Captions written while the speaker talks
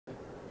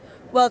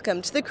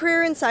Welcome to the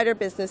Career Insider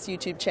Business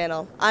YouTube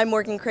channel. I'm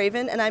Morgan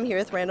Craven and I'm here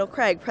with Randall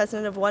Craig,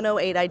 president of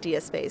 108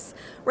 Ideaspace.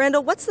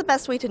 Randall, what's the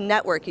best way to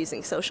network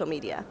using social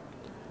media?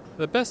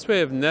 The best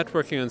way of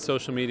networking on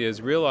social media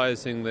is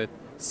realizing that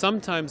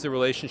sometimes the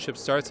relationship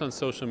starts on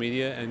social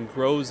media and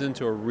grows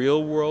into a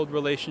real-world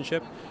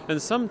relationship,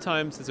 and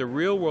sometimes it's a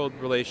real-world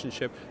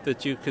relationship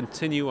that you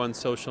continue on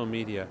social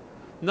media.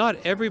 Not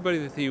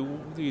everybody that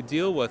you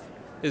deal with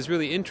is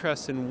really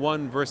interested in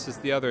one versus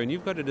the other, and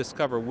you've got to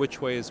discover which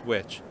way is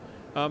which.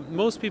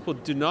 Most people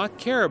do not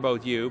care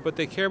about you, but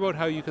they care about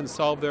how you can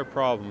solve their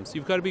problems.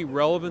 You've got to be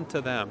relevant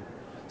to them.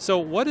 So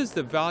what is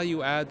the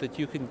value add that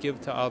you can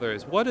give to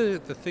others? What are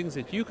the things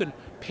that you can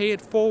pay it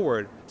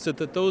forward so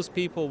that those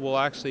people will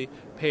actually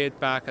pay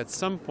it back at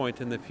some point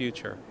in the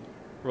future?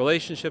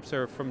 Relationships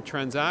are from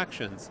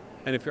transactions,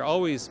 and if you're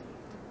always,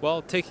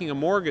 taking a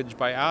mortgage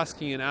by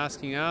asking and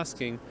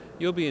asking,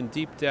 you'll be in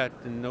deep debt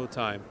in no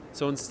time.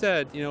 So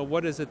instead,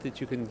 what is it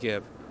that you can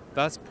give?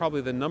 That's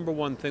probably the number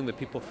one thing that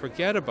people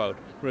forget about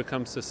when it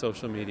comes to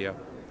social media.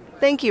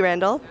 Thank you,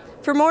 Randall.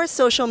 For more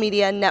social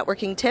media and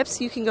networking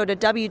tips, you can go to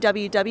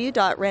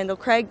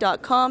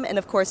www.randallcraig.com, and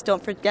of course,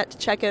 don't forget to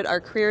check out our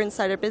Career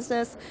Insider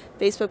Business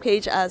Facebook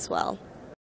page as well.